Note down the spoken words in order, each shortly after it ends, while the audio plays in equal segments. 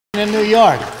in New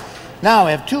York. Now,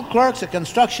 we have two clerks, a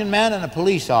construction man, and a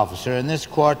police officer in this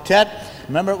quartet.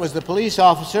 Remember, it was the police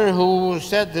officer who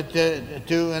said that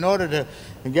in order to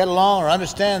get along or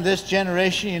understand this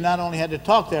generation, you not only had to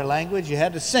talk their language, you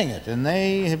had to sing it. And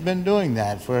they have been doing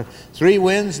that for 3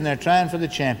 wins, and they're trying for the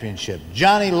championship.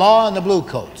 Johnny Law and the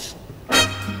Bluecoats. Rains,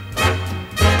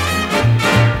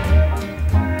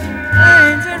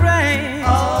 it rains,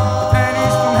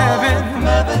 pennies from heaven.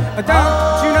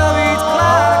 Don't you know each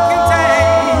clock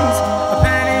contains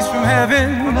pennies from heaven?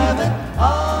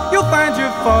 You'll find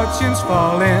your fortunes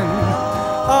falling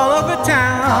all over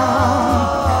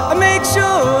town. Make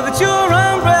sure that your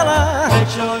umbrella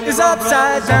is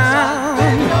upside down.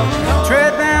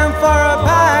 Trade them for a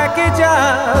package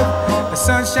of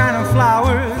sunshine and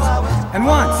flowers. And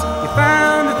once you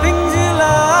found the things you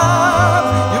love,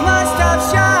 you must have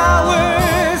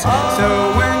showers.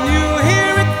 So when you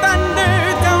hear it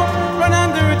thunder, don't run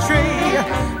under a tree.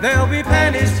 There'll be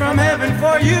pennies from heaven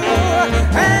for you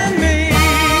and me.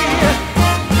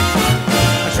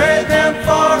 Trade them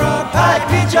for a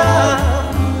package of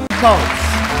Coats.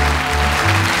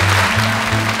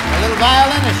 A little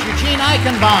violinist, Eugene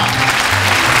Eichenbaum.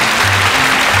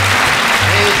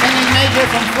 A singing major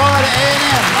from Florida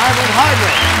A&M, Margaret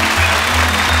Hardwick.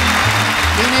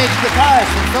 Teenage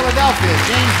guitarist from Philadelphia,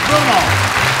 James Bruno.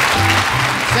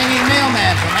 Singing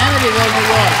mailman from Amityville, New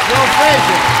York, Joe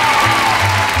Frazier.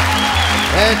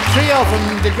 A trio from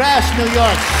DeGrasse, New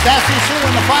York, Sassy Sue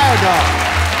and the Fire Dog.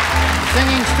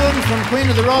 Singing student from Queen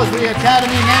of the Rosary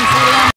Academy, Nancy Lamb.